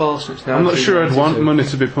football since now. I'm not sure I'd want money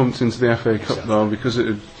to be pumped into the FA Cup though, because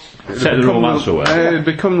it'd Take the romance away. It'd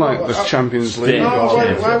become like the Champions League No, or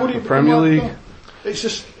why would the you Premier become like League. that? It's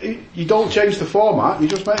just you don't change the format. You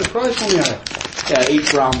just make the prize money higher. Yeah,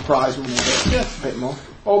 each round prize money Yeah. a bit more.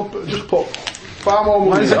 Or just put far more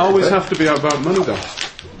money. Why does it into always have to be about money though?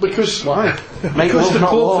 Because Why? Make because love, the not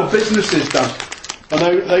clubs war. are businesses, Dan,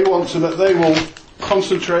 and they want to. They will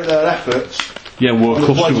concentrate their efforts Yeah, we're on the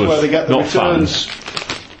place customers, where they get the not returns.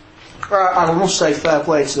 fans. I must say fair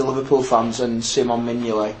play to the Liverpool fans and Simon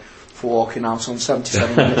Mignolet for walking out on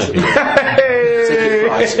 77 minutes of ticket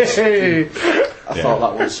prices. I thought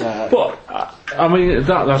that was... But, I mean,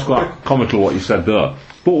 that's quite comical what you said there.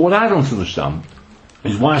 But what I don't understand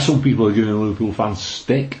is why some people are giving Liverpool fans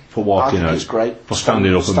stick for walking I think out. it's great. For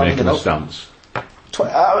standing up and Standing making a up. stance.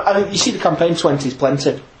 I mean, you see the campaign 20 is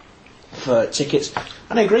plenty for tickets.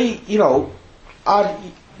 And I agree,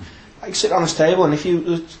 I'd sit on this table and if you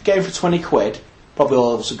was going for 20 quid, probably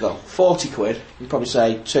all of us would go. 40 quid, you'd probably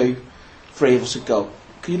say 2, 3 of us would go.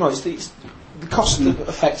 'Cause, it's the cost and the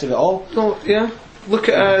effect of it all. No, yeah. Look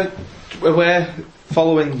at where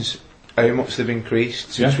followings, how much they've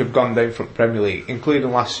increased since Yeah. we've gone down from Premier League,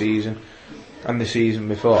 including last season and the season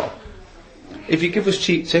before. If you give us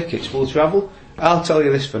cheap tickets, we'll travel. I'll tell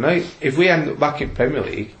you this for now. If we end up back in Premier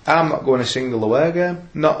League, I'm not going a single away game.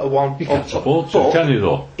 Not a one. You can't afford to, can you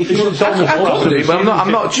though? If you- It's almost I lost could to do, the but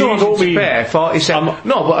I'm not season. choosing No, I to mean- pay 47.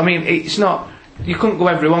 No, but I mean, it's not. You couldn't go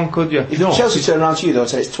every one, could you? If No. Chelsea turn around to you though and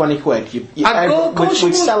say it's 20 quid, I'd go, of course we'd you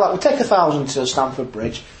would. sell out, we'd take 1,000 to Stamford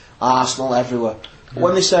Bridge, Arsenal, everywhere. But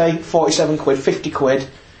when they say 47 quid, 50 quid,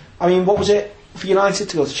 I mean, what was it? for United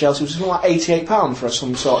to go to Chelsea was something like £88 for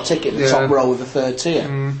some sort of ticket in the top row of the third tier.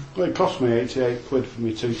 Well, it cost me 88 quid for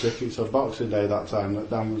me 2 tickets on Boxing Day that time that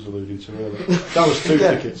Dan was alluding to earlier. That was 2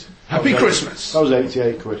 tickets. Happy Christmas. That was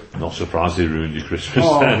 88 quid. Not surprised they ruined your Christmas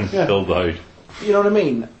Oh, then, yeah. Phil Dowd. You know what I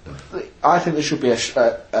mean? I think there should be a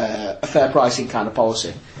fair pricing kind of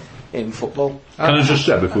policy in football. Can I just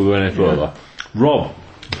say before we go any further, Rob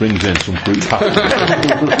brings in some fruit pastels,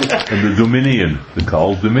 and the Dominion, they're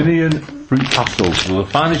called Dominion fruit pastels. They're the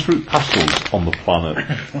finest fruit pastels on the planet,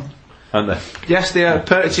 aren't they? Yes, they are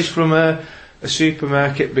purchased from a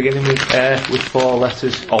supermarket beginning with 4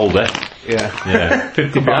 letters. Aldi, Yeah.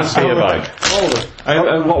 50 pounds for a bag.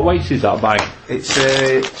 And what weight is that bag? It's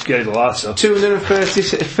It's getting the last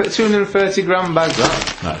 230 gram bag,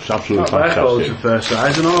 that. That's absolutely Not bad, folks, fantastic. the first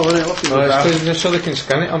size and all, isn't it? Look at Well, that. it's so they can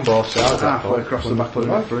scan it on both sides. Halfway across the back of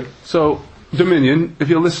the bag. So, Dominion, if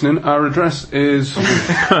you're listening, our address is...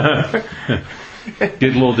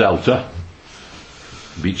 Gidlow Delta,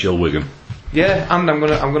 Beach Hill, Wigan. Yeah, and I'm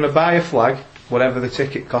gonna buy a flag, whatever the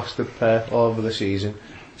ticket cost to pay over the season,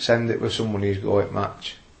 send it with someone who's go at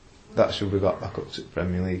match. That's who we got back up to the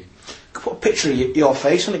Premier League. Could put a picture of your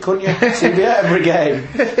face on it, couldn't you? TV at every game.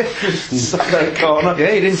 Sat there in the corner.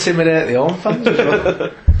 Yeah, he'd intimidate the home fans as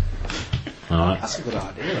well. Alright. That's a good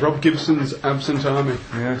idea. Rob Gibson's absent army.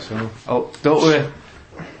 Yeah, so don't worry,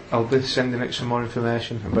 I'll be sending out some more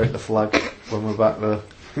information about the flag when we're back there.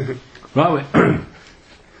 Right,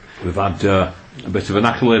 we've had a bit of an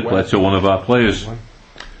accolade play to one of our players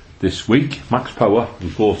this week. Max Power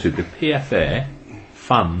was voted the PFA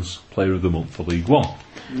Fans Player of the Month for League One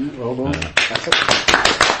Well done.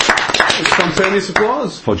 Spontaneous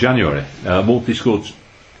applause. for January. Multi scored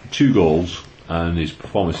 2 goals, and his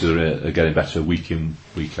performances are getting better week in,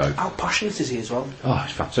 week out. How passionate is he as well? Oh,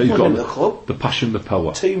 it's fantastic. He's Won got in the club. the passion, the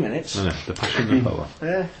power. 2 minutes. Isn't it? The passion, the power.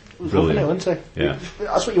 Yeah. It was Brilliant. lovely, wasn't it? Yeah.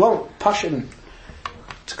 That's what you want. Passion.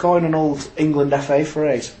 To coin an old England FA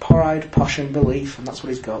phrase. Pride, passion, belief, and that's what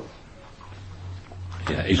he's got.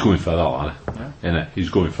 Yeah, he's going for that, isn't he? Isn't he? He's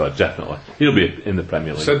going for it, definitely. He'll be in the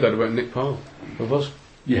Premier League. Said that about Nick Powell. With us.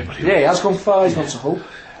 Yeah, but Yeah, he has gone far. He's gone to Hull.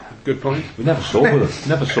 Good point. we never saw with him.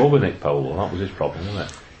 Never saw with Nick Powell. Well, that was his problem,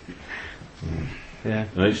 wasn't it? Yeah.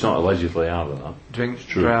 And it's not allegedly either. That. Drinks,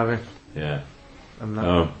 True. driving, Yeah. and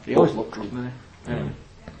that. He always looked drunk, didn't he? Anyway.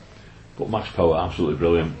 But Max Power, absolutely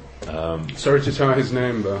brilliant. Sorry to tie his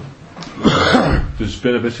name, but There's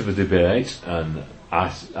been a bit of a debate, and I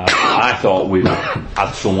thought we'd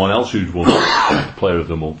had someone else who'd won Player of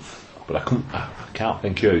the Month, but I can't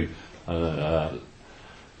think who.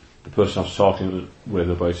 The person I was talking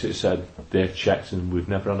with about it said they've checked and we've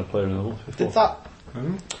never had a Player of the Month before. Did that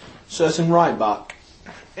certain right back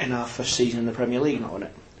in our first season in the Premier League not won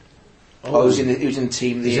it? Oh, he was in the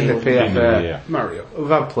team. He's in the Yeah, PFA. yeah. Mario. We've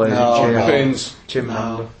had players No, in no. Baines. Jim No.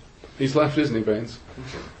 Handler. He's left, isn't he, Baines?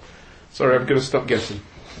 Sorry, I'm going to stop guessing.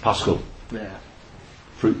 Pascal, Yeah.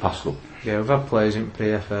 Fruit Pascal. Yeah, we've had players in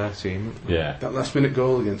PFA team. Yeah. That last minute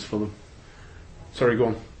goal against Fulham. Sorry, go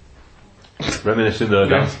on. Reminiscing there,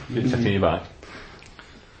 Dan. Yeah. Taking you back.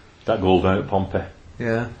 That goal down at Pompey.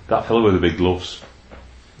 Yeah. That fellow with the big gloves.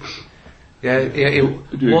 Yeah, he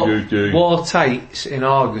do. wore tights in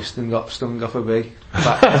August and got stung off a bee.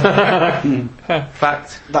 Fact.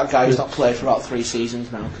 That guy who's not played for about 3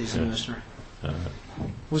 seasons now because he's a mercenary.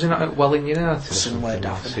 Was he not at Welling United or Somewhere something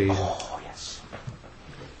last daft. season? Oh, yes.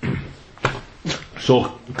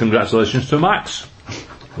 So, congratulations to Max.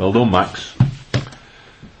 Well done, Max.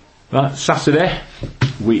 Right, Saturday,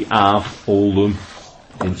 we have Oldham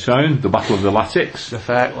in town, the Battle of the Latics. The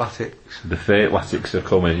fake latics. The fake Latics are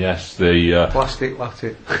coming, yes. The Plastic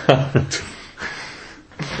latic.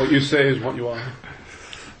 What you say is what you are.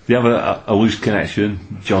 they have a loose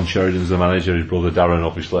connection. John Sheridan's the manager, his brother Darren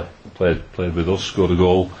obviously played with us, scored a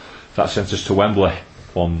goal. That sent us to Wembley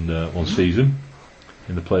one season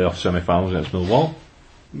in the playoff semi-finals against Millwall.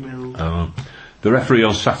 The referee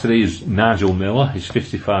on Saturday is Nigel Miller. He's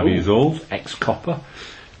 55 years old, ex-copper,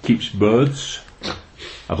 keeps birds.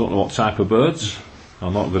 I don't know what type of birds.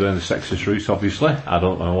 I'm not going down the sexist route, obviously. I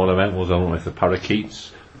don't know what I meant was I don't know if they're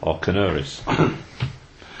parakeets or canaries.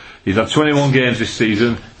 He's had 21 games this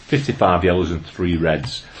season, 55 yellows and 3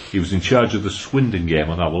 reds. He was in charge of the Swindon game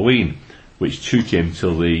on Halloween, which took him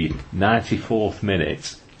till the 94th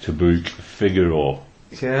minute to book Figaro,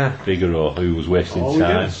 who was wasting time.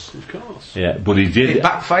 Yes, of course. Yeah, but he did. It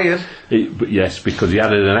backfired. But yes, because he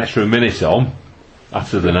added an extra minute on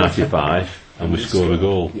after the 95, and we scored a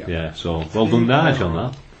goal. Yeah, so well done, Nige, on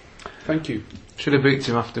that. Thank you. Should have booked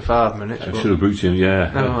him after 5 minutes. I but- should have booked him.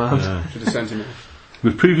 Yeah. Never mind. Should have sent him off.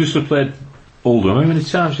 We've previously played Oldham. How many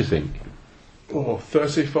times do you think? Oh,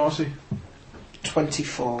 30, 40.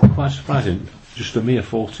 24. Quite surprising. Just a mere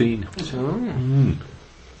 14.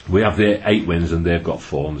 We have the 8 wins and they've got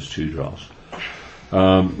 4 and there's 2 draws.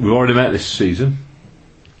 We've already met this season.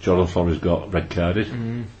 Jordan Flores got red carded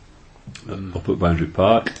up at Boundary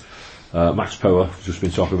Park. Max Power, just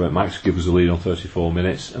been talking about Max, give us a lead on 34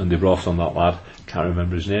 minutes and they brought on that lad, can't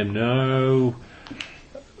remember his name, no,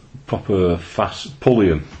 proper fast,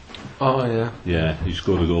 Pulliam. Oh, yeah. Yeah, he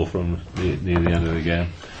scored a goal from near the end of the game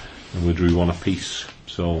and we drew 1 apiece,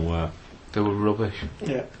 so They were rubbish.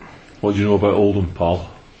 Yeah. what do you know about Oldham, Paul?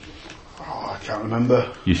 Oh, I can't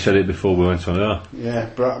remember. You said it before we went on air. Yeah,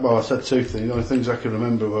 well, I said 2 things. The only things I can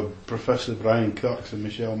remember were Professor Brian Cox and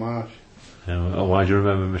Michelle Marsh. Why do you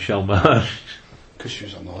remember Michelle Marsh? Because she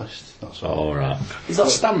was on the list, that's all. All right. Is that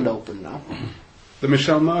stand open now? The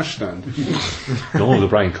Michelle Marsh stand. No, the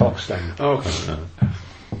Brian Cox thing. Oh,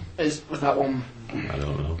 Was that one? I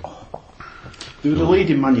don't know. They were the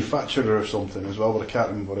leading manufacturer of something as well, but I can't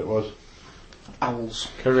remember what it was. Owls.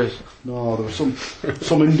 Curries. No, there was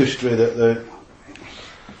some industry that the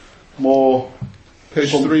more page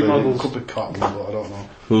something, 3 models. could be cotton, but I don't know.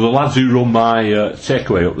 Well, the lads who run my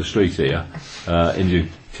takeaway up the street here, Indian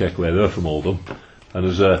takeaway, they're from Oldham, and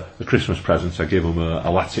as a Christmas present I gave them a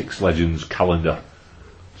Latix Legends calendar.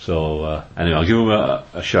 So anyway, I'll give them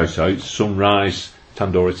a shout out. Sunrise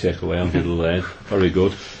Tandoori Takeaway on Diddle Lane, very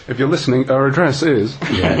good. If you're listening, our address is.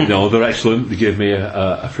 Yeah, no, they're excellent. They gave me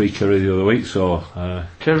a free curry the other week, so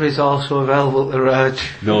Curry's also available at the Raj.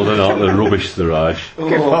 no, they're not. They're rubbish, the Raj.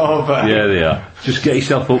 Give over. Yeah, they are. Just get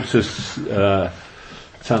yourself up to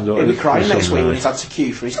Tandoori. He'll be crying next week when Sunrise. he's had to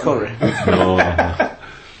queue for his curry. No, I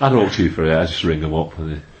don't queue for it. I just ring them up.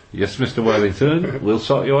 And yes, Mr. Wellington, we'll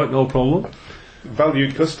sort you out, no problem.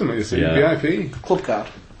 Valued customer, you see, Yeah. VIP. Club card.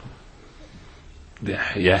 Yeah,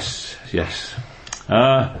 yes.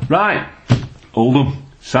 Right, Oldham,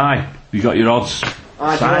 Si, you got your odds.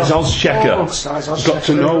 Size odds checker. Oh, size odds Got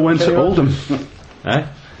to checker. know when to Oldham. Eh?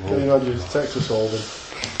 Kenny Rogers, Texas Hold'em.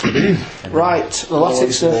 Right, the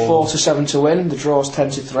Latics are 4-7 to win, the draw's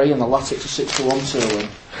 10-3, and the Latics are 6-1 to win.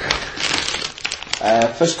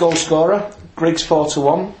 First goal scorer, Griggs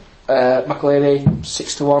 4-1, McLeary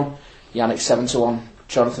 6-1, Yannick 7-1,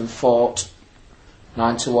 Jonathan Fort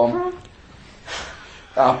 9-1.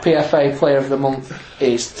 Our PFA Player of the Month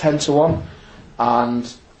is 10-1,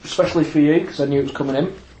 and especially for you, because I knew it was coming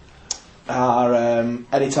in, our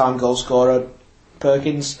anytime goal scorer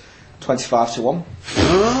Perkins 25-1.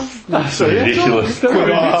 That's ridiculous.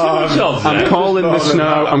 I'm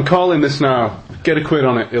calling this now. Get a quid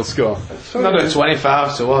on it, he'll score. Not at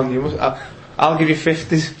 25-1. You must. I'll give you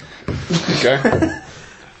 50s. Okay.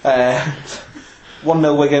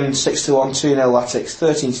 1-0 Wigan, 6-1, 2-0 Latics,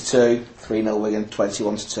 13-2, 3-0 Wigan,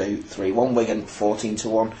 21-2, 3-1 Wigan,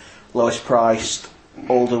 14-1. Lowest priced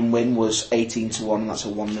Oldham win was 18-1, and that's a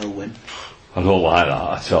 1-0 win. I don't like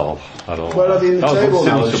that at all. I don't. Where are they in the That was table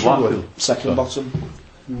now? similar to Blackpool. Second bottom.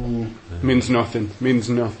 Means nothing. They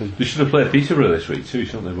should have played Peterborough this week too,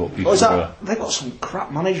 shouldn't they? But Oh, is Peterborough. that? They've got some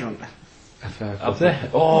crap manager, haven't they? Have they?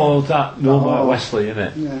 Oh, that no, Wesley,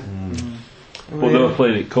 innit? Yeah. But they were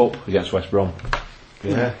playing it cup against West Brom.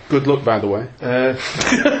 Yeah. Good luck, by the way.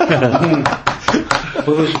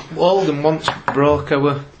 Well, there's Oldham once broke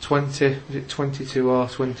our 22 or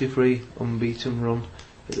 23 unbeaten run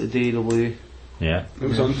at the DW. Yeah. It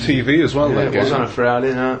was on TV as well, Yeah, that it was game. on a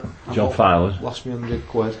Friday night. John Fowler. Lost me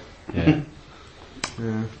 £100. Yeah.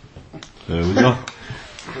 Yeah. There we go.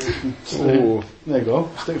 Oh. There you go.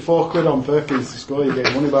 Stick 4 quid on Perkins to score, you get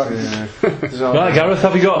your money back. Right, Gareth,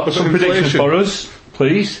 have you got some predictions for us,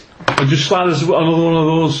 please? And just slide us another one of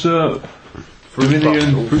those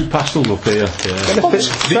Dominion fruit pastels up here.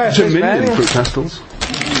 Yeah. Dominion fruit pastels.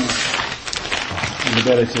 You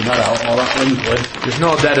better to that out, or that Linkley. There's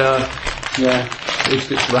no dead air. Yeah, At least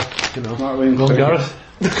it's wrapped, you know. that Linkley. Gareth?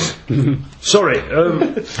 Sorry, you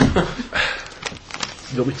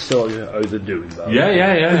want me to tell you how they're doing that?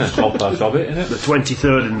 Yeah. It's all part of it, isn't The it?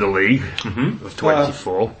 23rd in the league of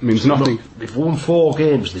 24. Means nothing. They've won 4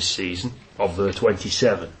 games this season of the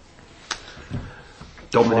 27.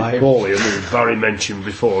 Dominic Paulian, who Barry mentioned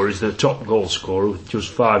before, is the top goal scorer with just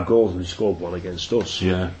 5 goals, and he scored 1 against us.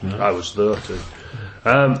 Yeah. I was there too.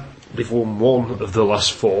 They've won 1 of the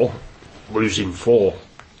last 4, losing 4.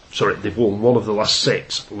 Sorry, they've won 1 of the last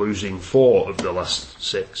 6, losing 4 of the last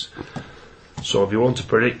 6. So if you want a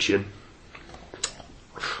prediction,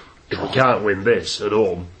 if we can't win this at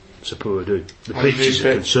home, it's a poor do. The pitch is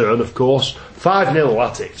a concern, of course. 5-0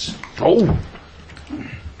 Latics. Oh.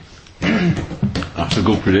 That's a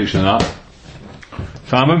good prediction, that.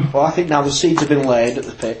 Simon? Well, I think now the seeds have been laid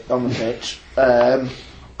at on the pitch.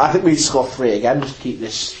 I think we score 3 again just to keep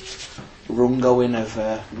this run going of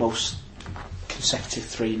most consecutive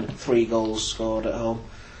three goals scored at home.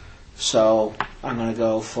 So I'm going to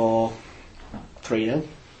go for 3-0.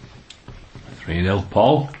 3-0,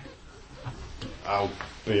 Paul. I'll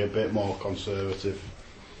be a bit more conservative.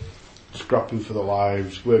 Scrapping for the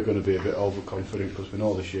lives. We're going to be a bit overconfident because we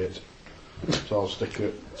know the shit. So I'll stick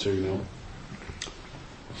at 2-0.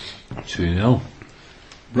 2-0.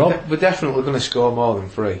 Rob? We're definitely going to score more than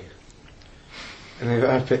 3. And if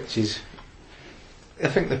our pitches, I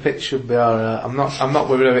think the pitch should be alright. I'm not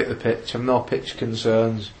worried about the pitch. I've no pitch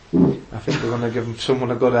concerns. I think we're going to give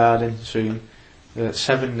someone a good harding soon.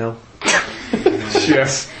 7-0.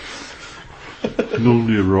 Yes.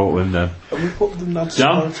 Nobody wrote in there. Have we put them not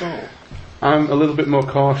Dan? at all? I'm a little bit more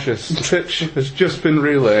cautious. The pitch has just been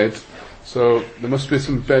relayed, so there must be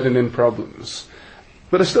some bedding in problems.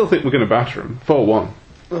 But I still think we're going to batter them. 4-1.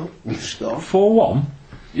 Well, we'll score. 4-1?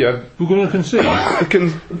 Yeah, We're going to concede. we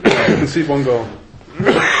can concede 1 goal.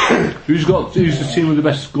 Who's the team with the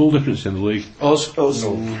best goal difference in the league? Us. I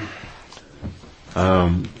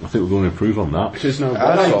think we're going to improve on that. It is now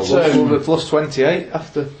We're plus 28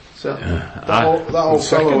 after. So. That old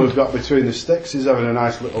fellow we've got between the sticks is having a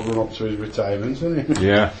nice little run up to his retirement, isn't he?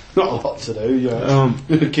 Yeah. Not a lot to do,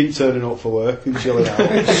 yeah. Keep turning up for work and chilling out. We've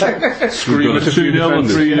got a 2-0 and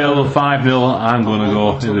 3-0 and 5-0. I'm going to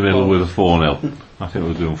go in the middle with a 4-0. I think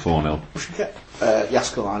we're doing 4-0. We should get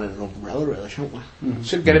Yaskalainen and an umbrella, really, shouldn't we?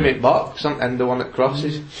 Should get him in box and the one that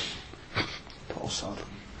crosses. Paul Sod.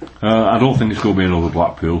 I don't think it's going to be another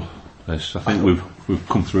Blackpool. I think we've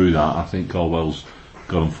come through that. I think Caldwell's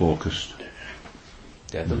got them focused.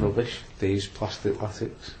 Yeah, the rubbish. These plastic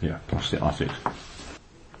latics. Yeah, plastic latics.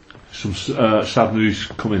 Some sad news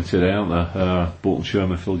coming today, aren't there? Bolton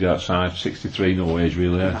Sherman, Phil outside, 63, no age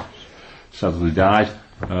really. Sadly died.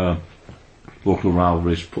 Local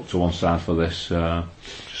rivalries put to one side for this.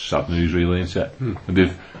 Just sad news really, isn't it? And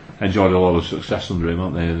they've enjoyed a lot of success under him,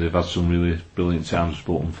 haven't they? They've had some really brilliant times as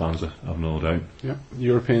Bolton fans, I've no doubt. Yeah,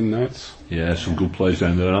 European nights. Yeah, some good players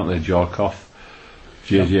down there, aren't they? Jarkov,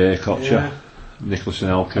 JJ Kocher, Nicholas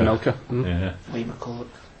Anelka. Yeah. Lee McCulloch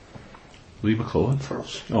Lee McCulloch. for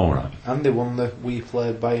us. All right. And they won the We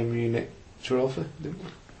Played Bayern Munich trophy, didn't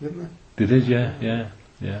they? They did, yeah.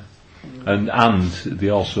 And they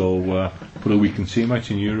also put a weekend team out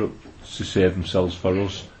in Europe to save themselves for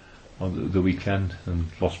us on the weekend and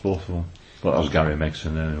lost both of them. But that was Gary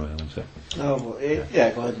Megson anyway, wasn't it? Oh, well, yeah,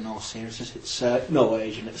 go ahead and all seriousness. It's no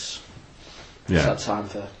age and it's that time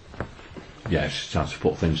for. Yeah, it's time to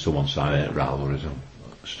put things to one side, rivalries and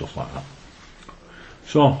stuff like that.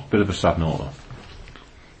 So, bit of a sad note though.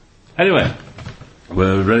 Anyway,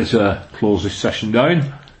 we're ready to close this session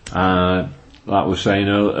down. Like we were saying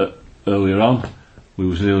earlier on, we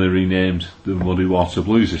was nearly renamed the Muddy Water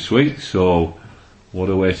Blues this week, so what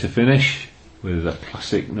a way to finish with a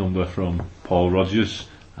classic number from Paul Rodgers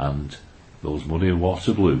and those Muddy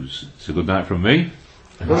Water Blues. It's a good night from me.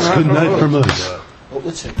 And it's a good night from us. Up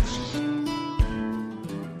the ticks.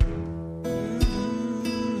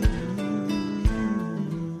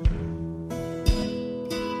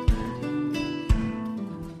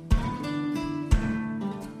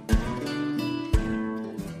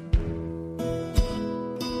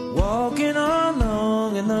 Walking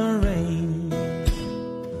along in the rain,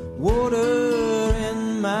 water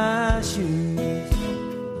in my shoes.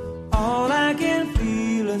 All I can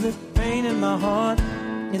feel is the pain in my heart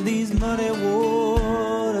in these muddy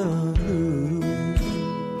water blues.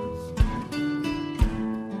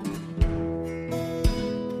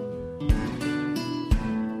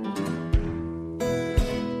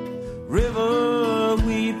 River,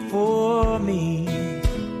 weep for me,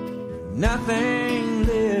 nothing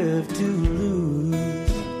left to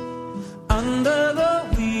lose. Under the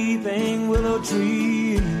weeping willow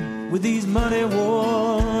tree with these muddy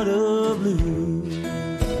water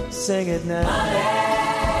blues. Sing it now.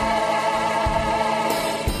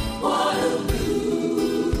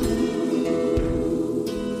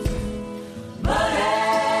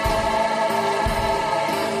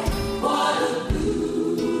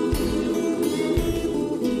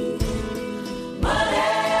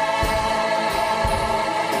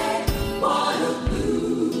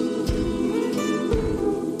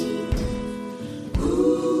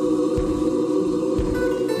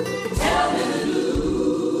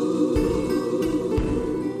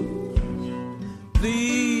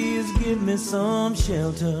 Some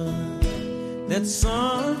shelter, that's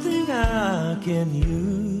something I can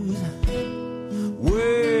use.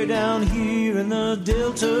 Way down here in the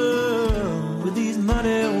Delta with these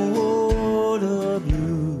muddy water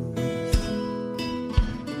blues.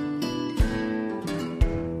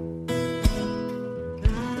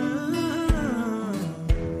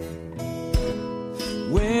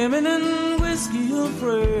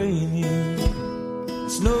 frame you.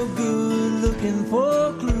 It's no good looking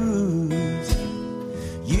for clues.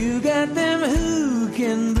 You got them, who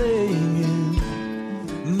can blame you?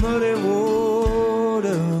 Muddy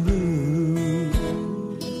water blues.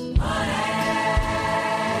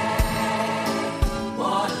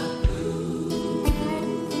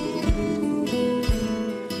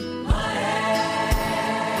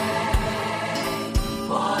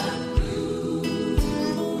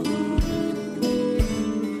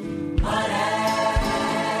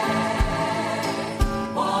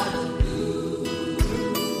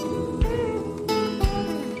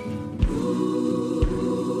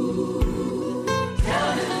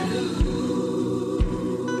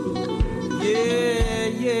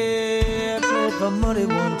 Yeah, I played for money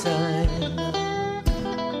one time.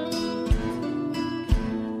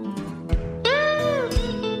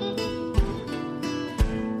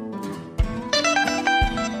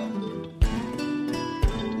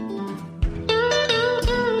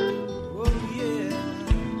 Oh yeah.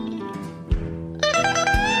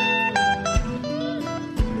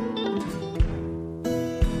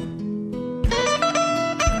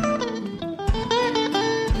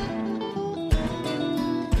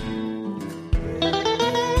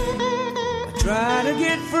 Try to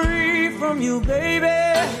get free from you, baby.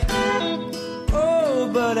 Oh,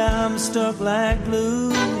 but I'm stuck like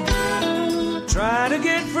glue. Try to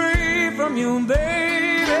get free from you,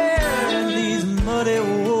 baby. These muddy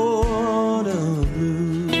water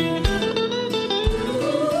blues.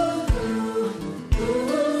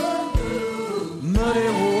 Muddy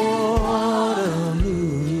water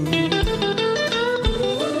blues.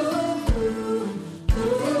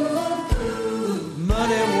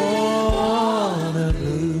 Muddy water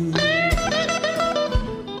blues.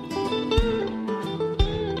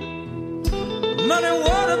 Muddy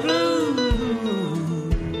water blues.